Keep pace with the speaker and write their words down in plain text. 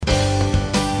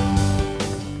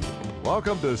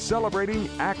Welcome to Celebrating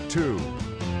Act 2.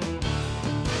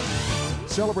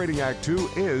 Celebrating Act 2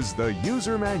 is the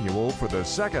user manual for the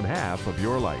second half of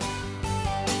your life.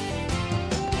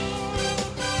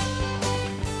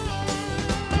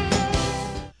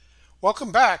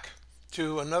 Welcome back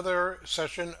to another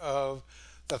session of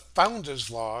the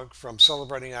Founder's Log from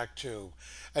Celebrating Act 2.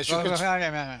 As you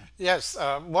can, yes,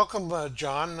 welcome,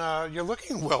 John. You're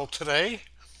looking well today.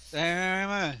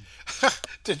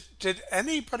 Did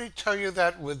anybody tell you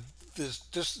that with this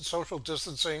social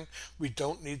distancing, we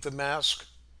don't need the mask?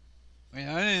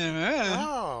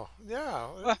 Oh, yeah.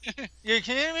 You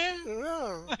kidding me?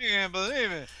 Yeah. I can't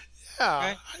believe it.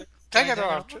 Yeah. Take it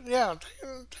off. Yeah,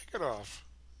 take it off.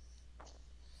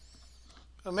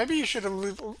 Maybe you should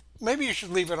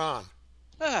leave it on.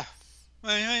 Ah, what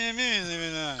do you mean leave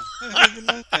it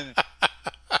on?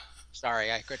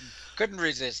 Sorry, I couldn't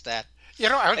resist that. You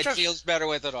know, It feels better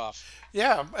with it off.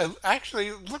 Yeah, actually,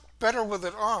 it looked better with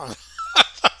it on.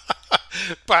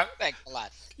 But Thanks a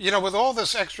lot. you know, with all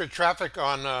this extra traffic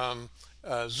on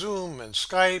Zoom and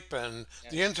Skype and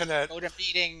the internet, Go to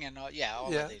meeting and all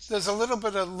of these. there's a little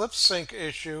bit of lip sync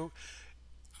issue.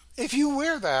 If you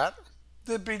wear that,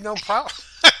 there'd be no problem.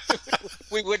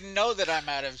 We wouldn't know that I'm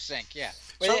out of sync. Yeah.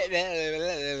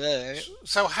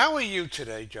 So how are you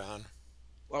today, John?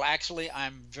 Well, actually,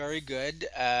 I'm very good,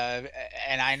 and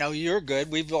I know you're good.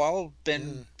 We've all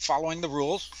been following the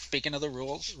rules. Speaking of the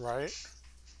rules, Right?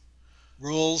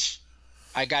 rules.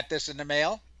 I got this in the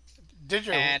mail, Did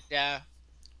you?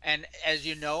 and as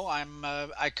you know,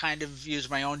 I kind of use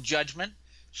my own judgment.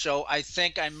 So I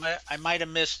think I might have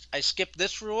missed. I skipped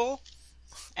this rule,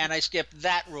 and I skipped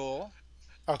that rule.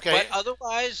 Okay. But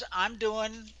otherwise, I'm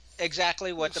doing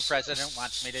exactly what the president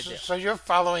wants me to do. So you're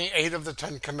following 8 of the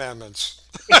 10 commandments.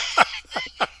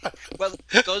 Well,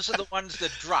 those are the ones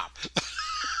that dropped.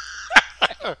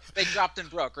 They dropped and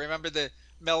broke. Remember the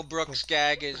Mel Brooks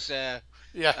gag is Yeah,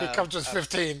 he comes with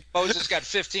 15. Moses got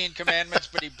 15 commandments,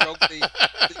 but he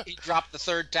dropped the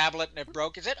third tablet and it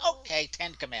broke. He said, "Okay,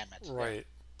 10 commandments." Right.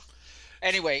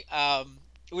 Anyway,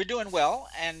 we're doing well,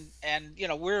 and you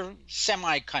know, we're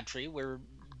semi-country. We're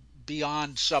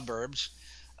beyond suburbs.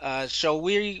 So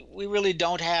we really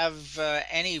don't have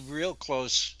any real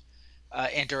close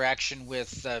interaction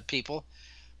with people.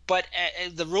 But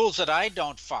the rules that I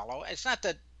don't follow, it's not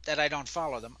that I don't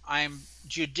follow them. I'm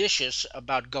judicious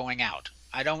about going out.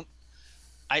 I don't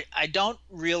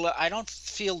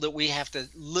feel that we have to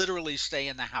literally stay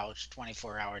in the house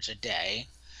 24 hours a day.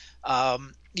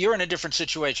 You're in a different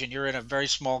situation. You're in a very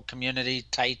small community,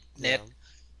 tight knit.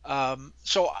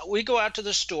 So we go out to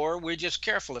the store. We're just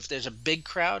careful. If there's a big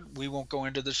crowd, we won't go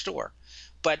into the store.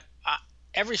 But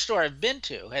every store I've been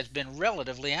to has been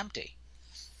relatively empty.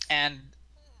 And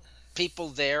people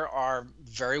there are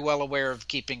very well aware of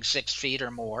keeping 6 feet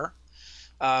or more.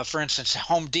 For instance,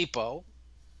 Home Depot,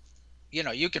 you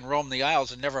know, you can roam the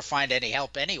aisles and never find any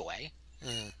help anyway.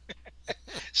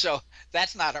 So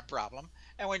that's not a problem.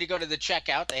 And when you go to the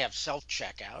checkout, they have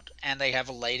self-checkout, and they have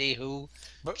a lady who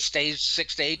stays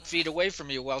 6 to 8 feet away from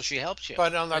you while she helps you.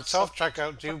 But on that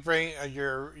self-checkout, do you bring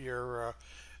your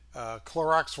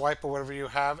Clorox wipe or whatever you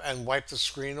have and wipe the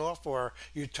screen off, or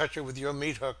you touch it with your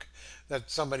meat hook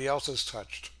that somebody else has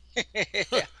touched?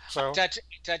 So touch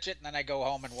it, and then I go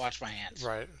home and wash my hands.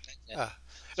 right.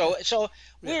 So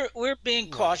we're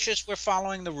being cautious. We're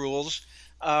following the rules.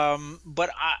 But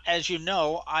as you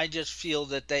know, I just feel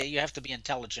that you have to be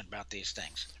intelligent about these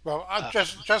things. Well,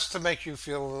 just to make you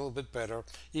feel a little bit better,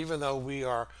 even though we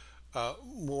are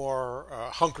more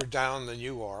hunkered down than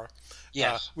you are,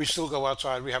 Yes. we still go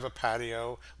outside. We have a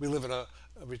patio. We live in a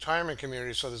retirement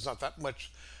community, so there's not that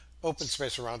much open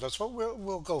space around us. But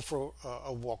we'll go for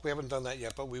a walk. We haven't done that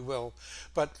yet, but we will.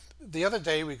 But the other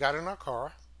day, we got in our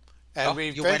car, and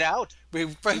You went out. We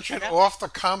ventured off the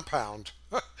compound.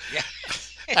 Yeah.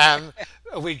 And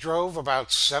we drove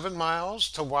about 7 miles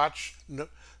to watch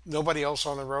nobody else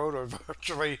on the road, or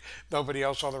virtually nobody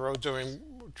else on the road during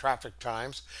traffic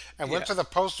times, and went to the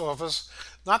post office.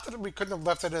 Not that we couldn't have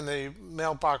left it in the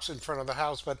mailbox in front of the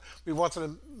house, but we wanted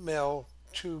to mail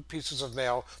 2 pieces of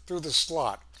mail through the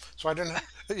slot. So I didn't,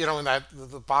 you know, in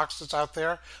the box that's out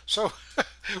there. So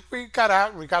we got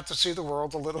out and we got to see the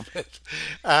world a little bit.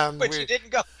 But you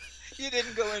didn't go. You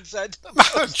didn't go inside the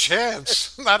Not a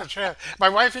chance. Not a chance. My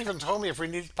wife even told me if we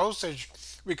need postage,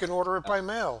 we can order it by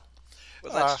mail.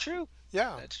 Well, that's true.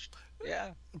 Yeah.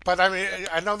 Yeah. But I mean,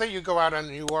 I know that you go out and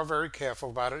you are very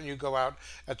careful about it, and you go out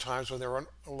at times when there are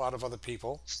a lot of other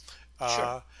people.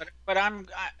 Sure. But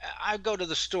I go to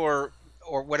the store,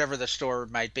 or whatever the store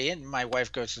might be, and my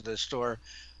wife goes to the store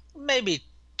maybe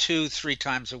 2-3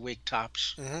 times a week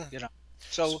tops. You know.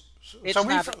 So So it's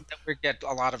we not that we get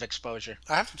a lot of exposure.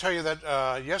 I have to tell you that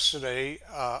yesterday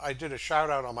I did a shout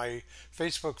out on my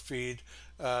Facebook feed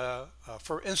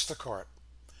for Instacart.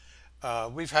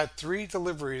 We've had three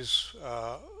deliveries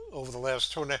over the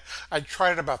last two and a, I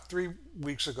tried it about 3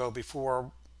 weeks ago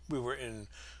before we were in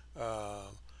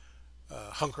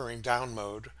uh, hunkering down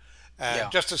mode, and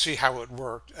Yeah. just to see how it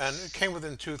worked. And it came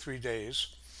within 2 3 days.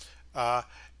 Uh,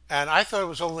 and I thought it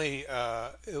was only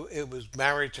it was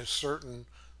married to certain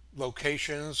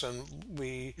locations, and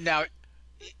we Now,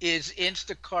 is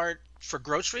Instacart for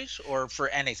groceries or for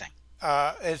anything?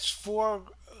 it's for.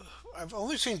 I've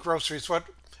only seen groceries. What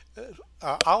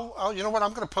I'll you know what,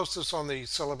 I'm going to post this on the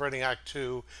Celebrating Act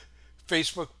Two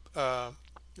Facebook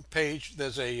page.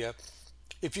 There's a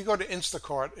if you go to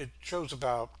Instacart, it shows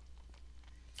about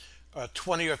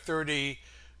 20 or 30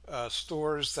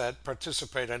 stores that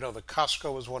participate. I know the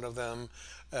Costco is one of them.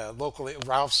 Locally,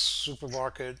 Ralph's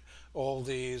Supermarket,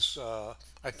 Aldi's.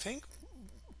 I think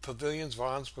Pavilions,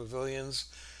 Vaughn's Pavilions.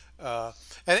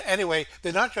 And anyway,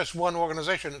 they're not just one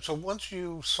organization. So once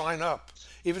you sign up,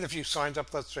 even if you signed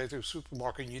up, let's say through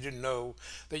supermarket, and you didn't know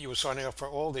that you were signing up for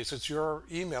all these, it's your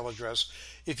email address.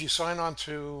 If you sign on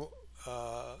to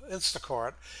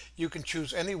Instacart, you can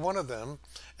choose any one of them.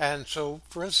 And so,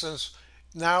 for instance,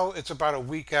 now it's about a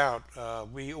week out.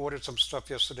 We ordered some stuff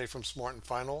yesterday from Smart and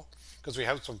Final because we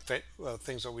have some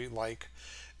things that we like,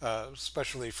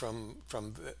 especially from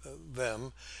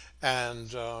them,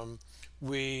 and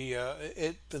we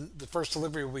it the first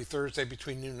delivery will be Thursday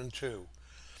between noon and 2.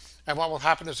 And what will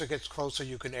happen as it gets closer,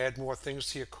 you can add more things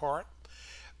to your cart.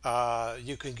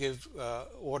 You can give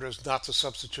orders not to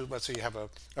substitute. Let's say you have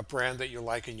a brand that you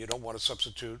like and you don't want to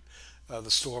substitute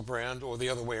the store brand, or the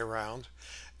other way around.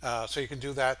 So you can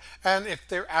do that. And if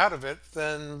they're out of it,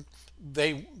 then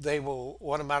they will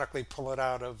automatically pull it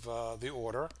out of the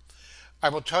order. I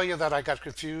will tell you that I got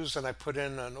confused and I put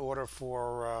in an order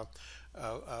for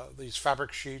these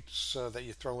fabric sheets that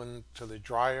you throw into the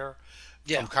dryer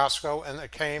from Yeah. Costco, and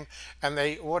it came, and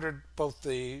they ordered both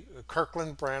the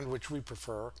Kirkland brand, which we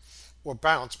prefer, or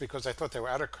Bounce, because I thought they were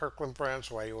out of Kirkland brand,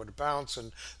 so I ordered Bounce,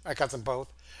 and I got them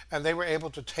both, and they were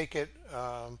able to take it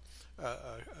on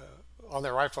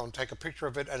their iPhone, take a picture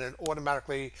of it, and it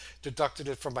automatically deducted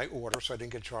it from my order, so I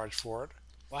didn't get charged for it.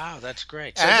 Wow, that's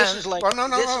great. So this And is like well, no,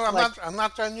 no, this no, is like I'm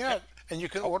not done yeah. yet. And you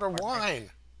can Oh, order pardon me.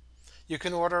 wine. You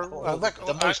can order Oh, look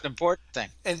the most important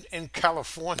thing. in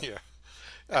California.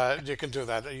 You can do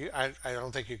that. I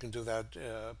don't think you can do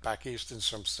that back east in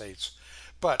some states,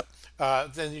 but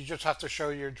then you just have to show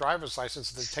your driver's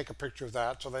license. They take a picture of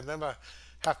that, so they never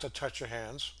have to touch your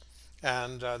hands.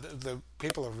 And the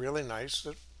people are really nice.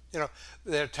 You know,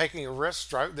 they're taking a risk.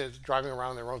 They're driving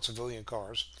around their own civilian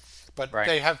cars, but Right.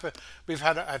 they have. We've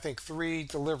had, I think, three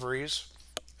deliveries,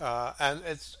 and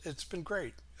it's been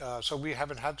great. So we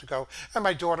haven't had to go. And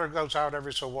my daughter goes out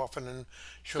every so often, and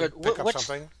she'll Good. pick up What's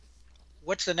something.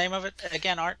 the name of it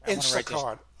again, Art? I want to write this.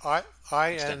 Instacart. I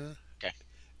Insta. N Okay.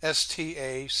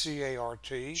 Stacart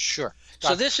Sure.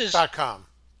 So dot dot com.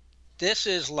 this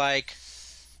is like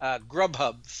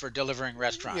Grubhub for delivering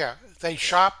restaurant. Yeah, they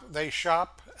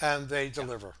shop, and they Yeah.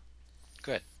 deliver,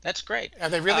 Good. That's great.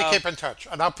 and they really Um, keep in touch.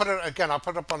 And I'll put it again. I'll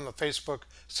put it up on the Facebook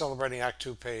Celebrating Act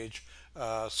Two page,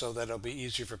 so that it'll be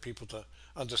easier for people to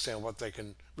understand what they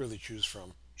can really choose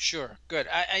from. sure. Good.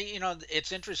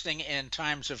 It's interesting in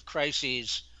times of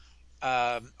crises.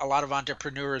 A lot of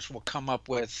entrepreneurs will come up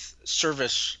with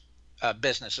service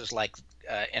businesses like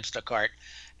Instacart,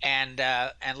 and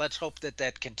let's hope that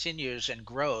that continues and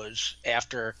grows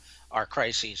after our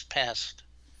crises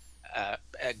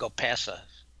go past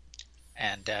us,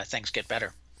 and things get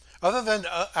better. Other than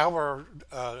our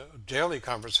daily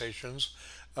conversations,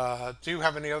 do you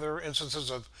have any other instances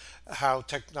of how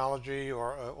technology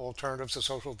or alternatives to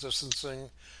social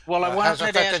distancing Well, I has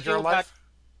wanted to affected ask you your about life?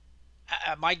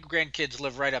 my grandkids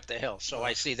live right up the hill, so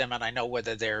I Uh, see them and I know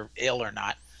whether they're ill or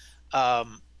not.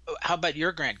 Um, how about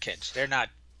your grandkids? They're not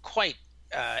quite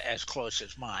as close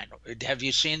as mine. Have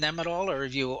you seen them at all, or are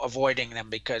you avoiding them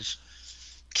because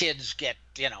kids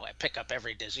pick up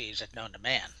every disease that's known to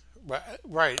man?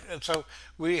 right. And so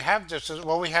we have just,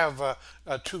 well, we have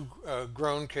two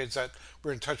grown kids that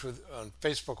we're in touch with on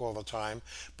Facebook all the time,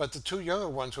 but the two younger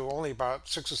ones who are only about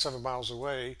 6 or 7 miles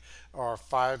away are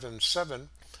 5 and 7.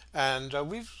 And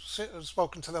we've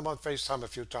spoken to them on FaceTime a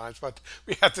few times, but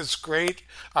we had this great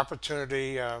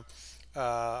opportunity.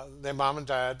 Their mom and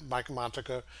dad, Mike and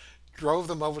Monica, drove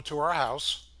them over to our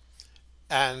house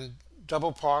and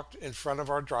double parked in front of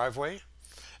our driveway.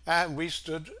 And we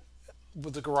stood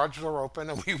with the garage door open,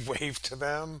 and we waved to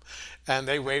them, and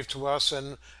they waved to us,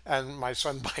 and my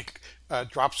son Mike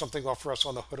dropped something off for us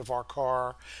on the hood of our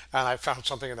car, and I found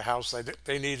something in the house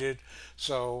they needed,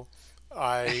 so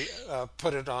I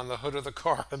put it on the hood of the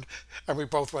car, and we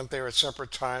both went there at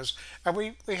separate times, and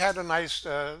we had a nice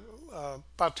about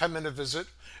 10-minute visit,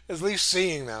 at least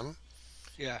seeing them,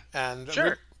 Yeah. and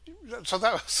Sure.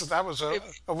 that was It,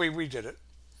 we did it.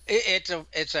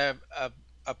 it's a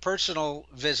personal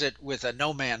visit with a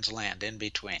no man's land in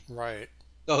between. Right.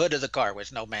 The hood of the car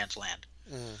was no man's land.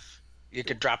 Mm. You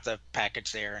could drop the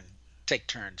package there and take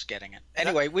turns getting it. Yeah.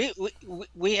 Anyway,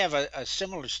 we have a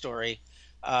similar story.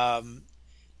 Um,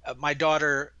 my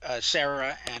daughter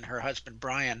Sarah and her husband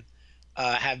Brian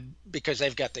have, because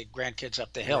they've got the grandkids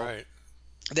up the hill. Right.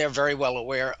 They're very well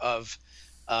aware of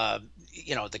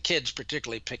the kids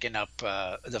particularly picking up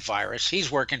the virus.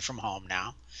 He's working from home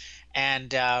now,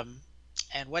 and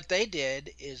what they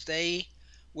did is they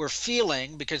were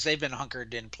feeling, because they've been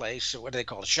hunkered in place, so what do they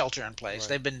call it, shelter in place. Right.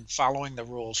 They've been following the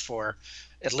rules for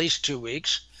at least 2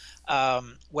 weeks.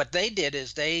 What they did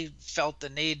is they felt the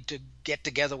need to get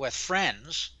together with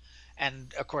friends,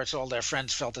 and of course all their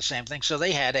friends felt the same thing. So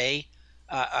they had a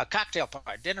cocktail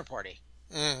party, dinner party,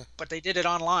 Mm. but they did it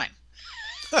online.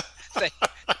 they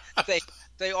they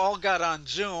they all got on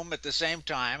Zoom at the same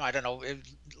time. I don't know,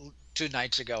 2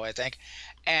 nights ago, I think.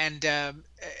 And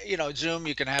Zoom,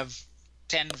 you can have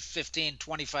 10, 15,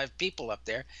 25 people up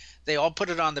there. They all put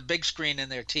it on the big screen in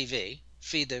their TV,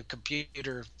 feed the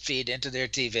computer feed into their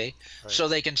TV, Right. so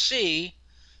they can see,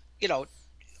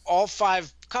 all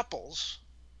 5 couples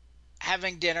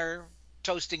having dinner,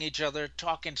 toasting each other,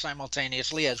 talking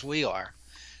simultaneously as we are.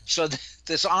 So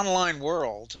this online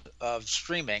world of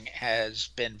streaming has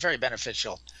been very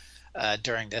beneficial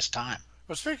during this time.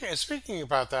 Well, speaking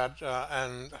about that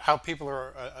and how people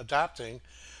are adapting,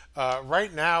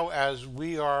 right now as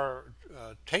we are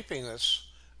taping this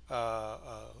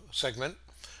segment,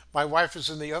 my wife is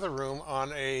in the other room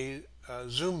on a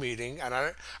Zoom meeting, and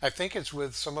I think it's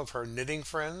with some of her knitting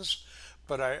friends,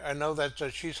 but I know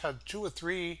that she's had 2 or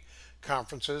 3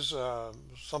 conferences,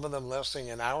 some of them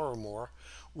lasting an hour or more,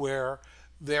 where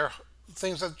they're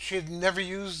things that she had never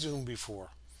used Zoom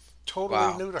before, totally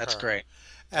Wow, new to that's her. great.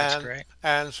 That's and great.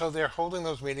 and so they're holding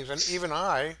those meetings, and even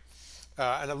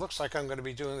and it looks like I'm going to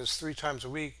be doing this 3 times a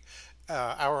week.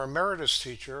 Our emeritus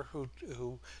teacher, who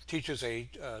teaches a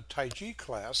Tai Chi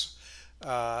class,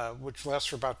 which lasts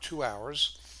for about 2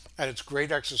 hours, and it's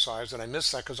great exercise. And I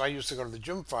miss that because I used to go to the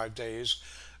gym 5 days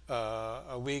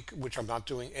a week, which I'm not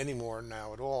doing anymore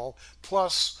now at all.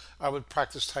 Plus, I would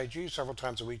practice Tai Chi several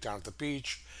times a week down at the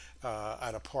beach,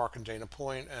 at a park in Dana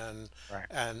Point, Right.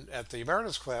 and at the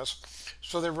emeritus class.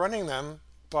 So they're running them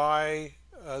by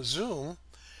Zoom,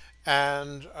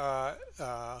 and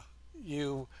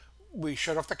you we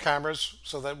shut off the cameras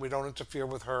so that we don't interfere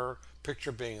with her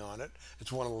picture being on it.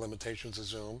 It's one of the limitations of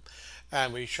Zoom,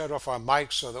 and we shut off our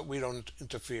mics so that we don't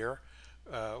interfere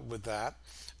with that.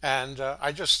 And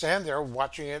I just stand there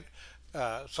watching it.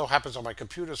 So happens on my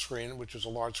computer screen, which is a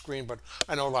large screen, but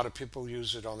I know a lot of people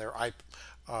use it on their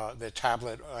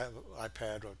tablet,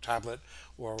 iPad or tablet,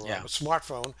 or Yeah. a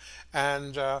smartphone.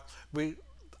 And we,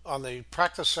 on the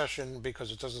practice session,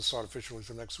 because it doesn't start officially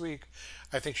until next week,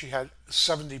 I think she had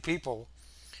 70 people Wow.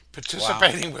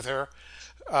 participating with her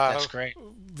That's great.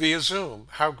 via Zoom.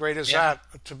 How great is Yeah.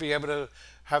 that to be able to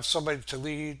have somebody to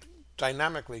lead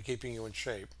dynamically, keeping you in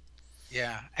shape?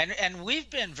 Yeah, and we've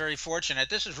been very fortunate.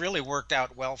 This has really worked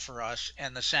out well for us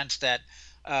in the sense that,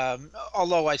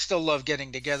 although I still love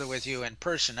getting together with you in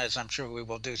person, as I'm sure we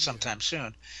will do Yeah. sometime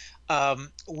soon,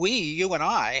 you and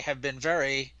I, have been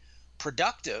very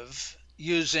productive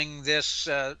using this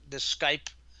Skype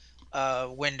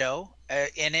window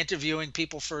in interviewing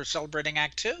people for Celebrating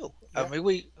Act Two. I Yeah. mean,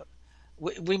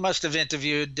 we must have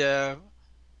interviewed.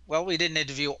 Well, we didn't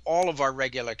interview all of our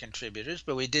regular contributors,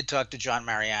 but we did talk to John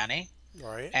Mariani,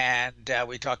 Right. and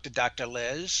we talked to Dr.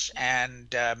 Liz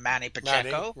and Manny Maddie.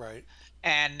 Pacheco. Right.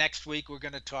 And next week we're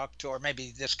going to talk to, or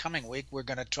maybe this coming week, we're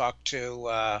going to talk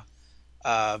to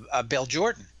Bill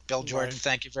Jordan. Bill Jordan, Right.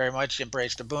 thank you very much.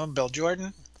 Embrace the boom, Bill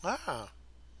Jordan. Ah. Uh,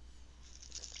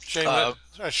 Shameless,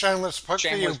 a shameless plug for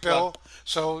you, Shameless plug. Bill.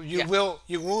 So Yeah,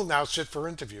 you will now sit for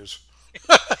interviews.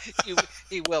 he,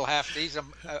 he will have to. He's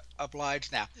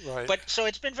obliged now. Right. But so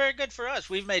it's been very good for us.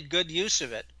 We've made good use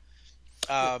of it.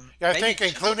 Yeah, I Maybe think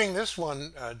including this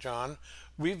one, John,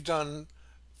 we've done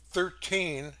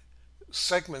 13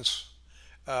 segments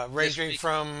this ranging week.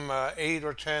 from 8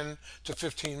 or 10 to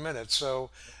 15 minutes.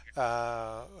 So,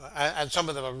 and some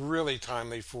of them are really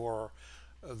timely for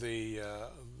the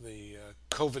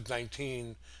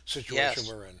COVID-19 situation Yes.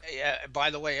 we're in. Yeah. By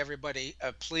the way, everybody,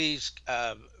 please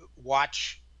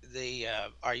watch the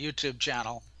our YouTube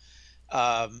channel,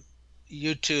 um,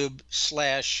 YouTube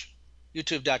slash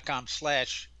YouTube.com/,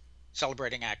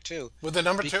 Celebrating Act Two, With the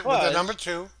number two, because the-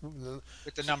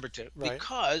 with the number two, right?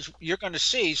 because you're going to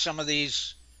see some of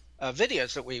these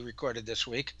videos that we recorded this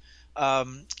week,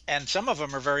 and some of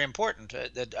them are very important.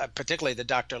 Particularly the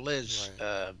Dr. Liz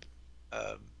Right.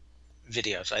 uh,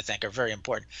 videos, I think, are very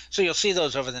important. So you'll see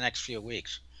those over the next few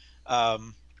weeks.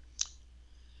 Um,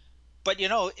 but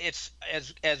it's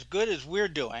as good as we're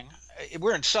doing.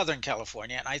 We're in Southern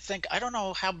California, and I don't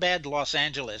know how bad Los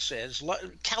Angeles is.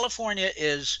 California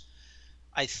is,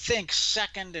 I think,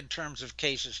 second in terms of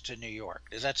cases to New York.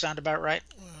 Does that sound about right?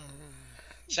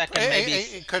 Second, maybe,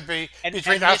 It could be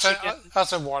between and Michigan.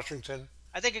 us and Washington,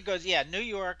 I think it goes, yeah, New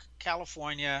York,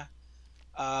 California,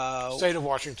 uh, state of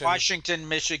Washington. Washington,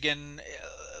 Michigan,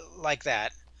 like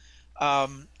that.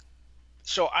 Um,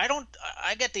 so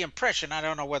I get the impression, I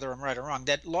don't know whether I'm right or wrong,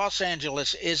 that Los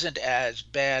Angeles isn't as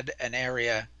bad an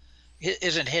area,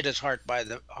 isn't hit as hard by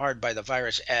the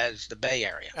virus as the Bay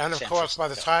Area, And of San course, by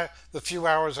the Francisco. time the few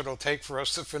hours it'll take for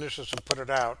us to finish this and put it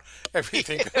out,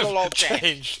 everything has It'll all change.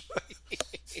 changed.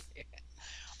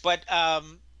 But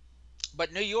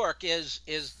but New York is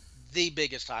the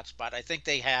biggest hotspot. I think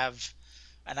they have,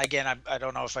 and again, I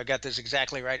don't know if I got this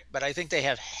exactly right, but I think they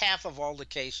have half of all the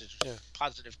cases, Yeah,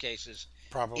 positive cases,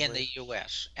 in probably. the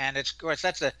U.S. And of course,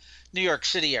 that's the New York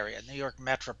City area, New York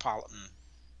metropolitan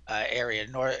area,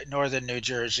 northern New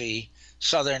Jersey,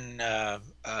 southern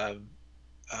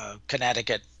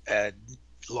Connecticut,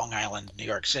 Long Island, New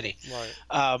York City.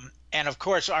 Right. And of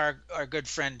course, our good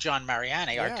friend John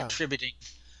Mariani, our Yeah, contributing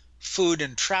food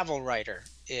and travel writer,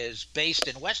 is based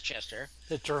in Westchester,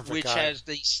 a terrific which guy. has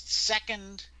the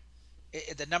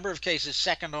number of cases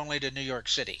second only to New York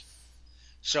City.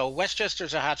 So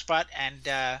Westchester's a hotspot,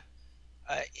 and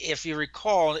if you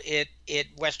recall, it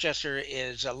Westchester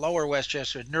is a lower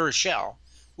Westchester, New Rochelle,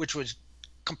 which was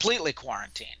completely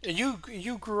quarantined. And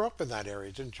you grew up in that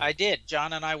area, didn't you? I did.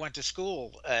 John and I went to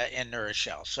school in New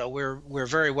Rochelle, so we're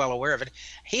very well aware of it.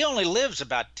 He only lives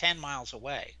about 10 miles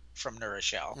away from New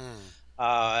Rochelle,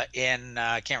 Hmm. in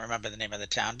I can't remember the name of the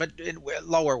town, but in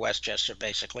lower Westchester,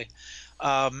 basically.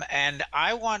 And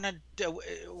I wanted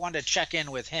to check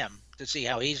in with him to see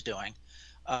how he's doing,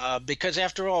 because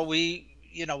after all, we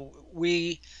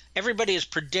everybody is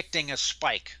predicting a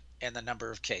spike in the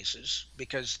number of cases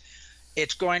because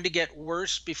it's going to get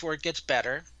worse before it gets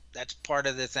better. That's part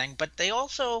of the thing. But they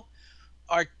also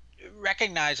are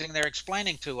recognizing, they're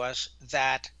explaining to us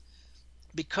that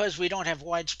because we don't have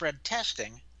widespread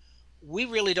testing, we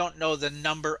really don't know the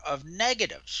number of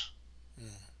negatives.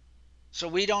 So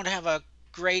we don't have a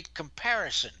great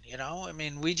comparison. I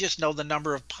mean, we just know the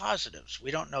number of positives.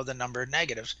 We don't know the number of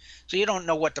negatives. So you don't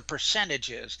know what the percentage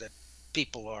is that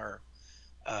people are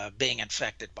being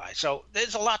infected by. So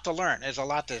there's a lot to learn. There's a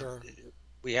lot that Sure.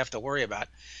 we have to worry about.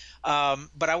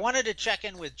 But I wanted to check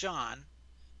in with John,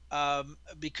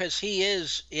 because he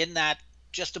is in that,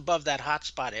 just above that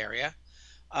hotspot area.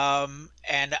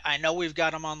 And I know we've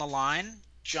got him on the line.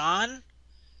 John,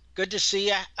 good to see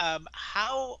you.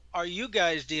 How are you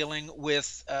guys dealing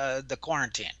with the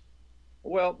quarantine?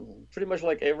 Well, pretty much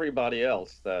like everybody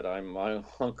else, that I'm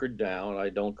hunkered down. I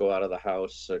don't go out of the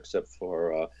house except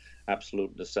for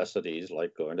absolute necessities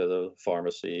like going to the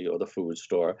pharmacy or the food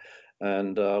store.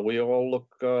 And we all look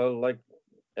like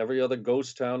every other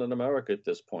ghost town in America at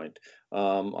this point.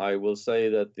 I will say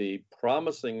that the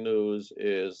promising news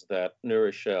is that New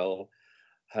Rochelle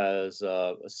has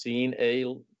seen a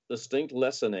distinct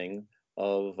lessening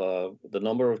of the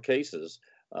number of cases.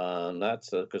 And that's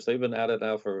because they've been at it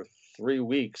now for 3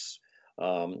 weeks,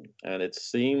 and it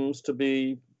seems to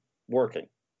be working.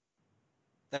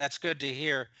 That's good to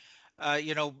hear.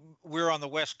 We're on the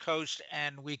West Coast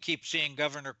and we keep seeing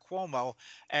Governor Cuomo,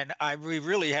 and we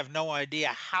really have no idea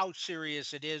how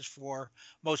serious it is for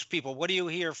most people. What do you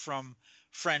hear from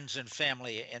friends and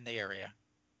family in the area?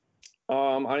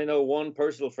 I know one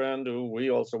personal friend who we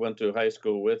also went to high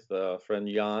school with, friend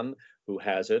Jan, who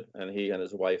has it, and he and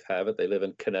his wife have it. They live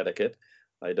in Connecticut.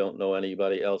 I don't know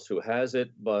anybody else who has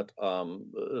it, but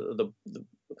the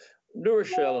New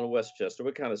Rochelle and Westchester,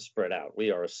 we're kind of spread out.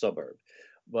 We are a suburb.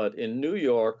 But in New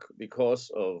York, because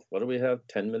of what do we have,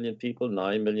 10 million people,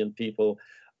 9 million people,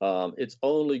 it's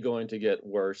only going to get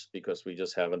worse because we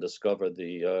just haven't discovered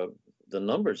the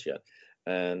numbers yet.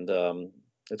 And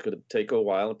it's going to take a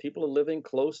while. And people are living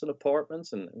close in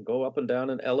apartments and go up and down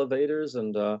in elevators.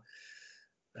 And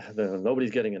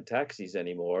nobody's getting in taxis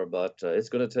anymore, but it's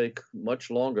going to take much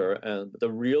longer. And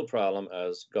the real problem,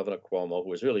 as Governor Cuomo,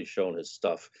 who has really shown his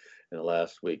stuff in the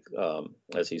last week,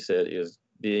 as he said, is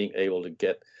being able to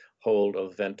get hold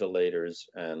of ventilators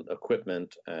and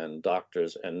equipment and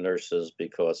doctors and nurses,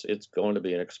 because it's going to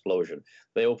be an explosion.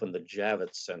 They opened the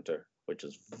Javits Center, which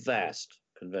is vast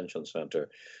convention center,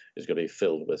 is going to be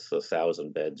filled with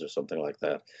 1,000 beds or something like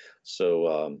that.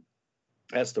 So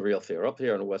that's the real fear. Up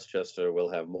here in Westchester,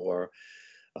 we'll have more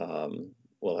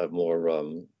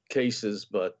cases,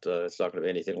 but it's not going to be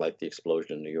anything like the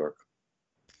explosion in New York.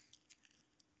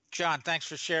 John, thanks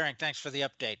for sharing. Thanks for the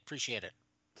update. Appreciate it.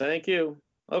 Thank you.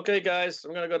 Okay, guys,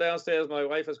 I'm going to go downstairs. My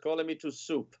wife is calling me to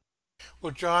soup.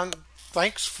 Well, John,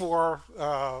 thanks for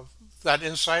that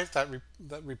insight, that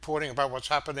reporting about what's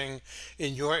happening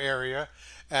in your area,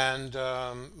 and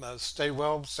stay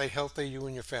well, stay healthy, you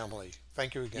and your family.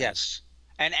 Thank you again. Yes,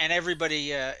 and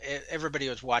everybody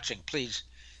who's watching, please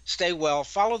stay well,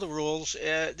 follow the rules.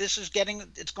 It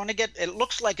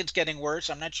looks like it's getting worse.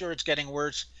 I'm not sure it's getting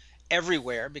worse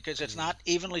everywhere because it's not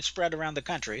evenly spread around the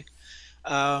country.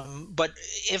 But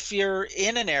if you're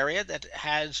in an area that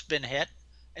has been hit,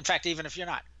 in fact, even if you're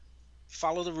not,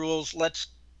 follow the rules. Let's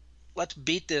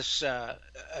beat this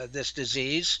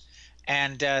disease,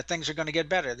 and things are going to get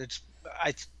better.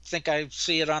 I think I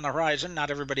see it on the horizon.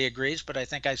 Not everybody agrees, but I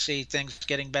think I see things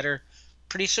getting better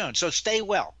pretty soon. So stay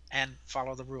well and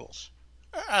follow the rules.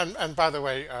 And by the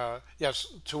way, yes,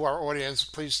 to our audience,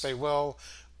 please stay well.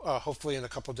 Hopefully in a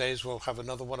couple of days we'll have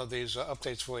another one of these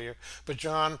updates for you. But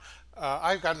John,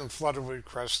 I've gotten flooded with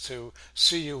requests to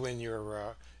see you in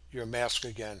your mask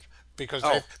again because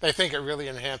they think it really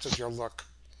enhances your look.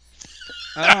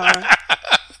 All right.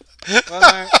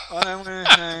 Well, I want to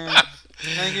say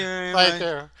thank you very much. Thank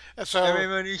you. So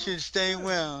everybody should stay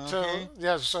well.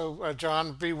 Okay? So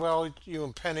John, be well, you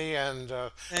and Penny and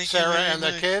Thank Sarah you and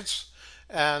very the much. kids.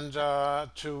 And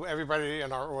to everybody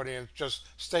in our audience, just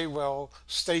stay well,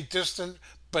 stay distant,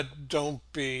 but don't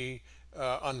be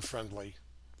unfriendly.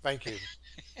 Thank you.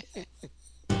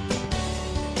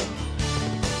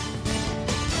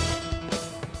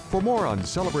 For more on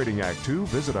Celebrating Act Two,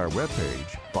 visit our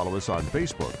webpage, follow us on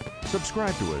Facebook,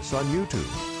 subscribe to us on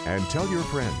YouTube, and tell your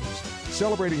friends.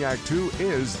 Celebrating Act Two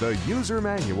is the user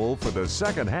manual for the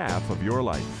second half of your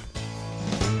life.